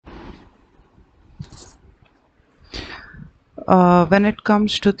When it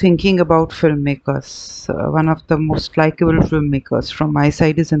comes to thinking about filmmakers, one of the most likable filmmakers from my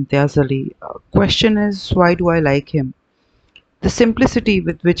side is Imtiaz Ali. Question is, why do I like him? The simplicity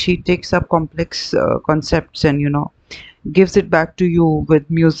with which he takes up complex concepts and gives it back to you with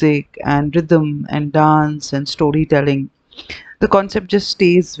music and rhythm and dance and storytelling. The concept just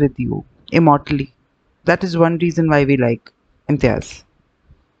stays with you immortally. That is one reason why we like Imtiaz.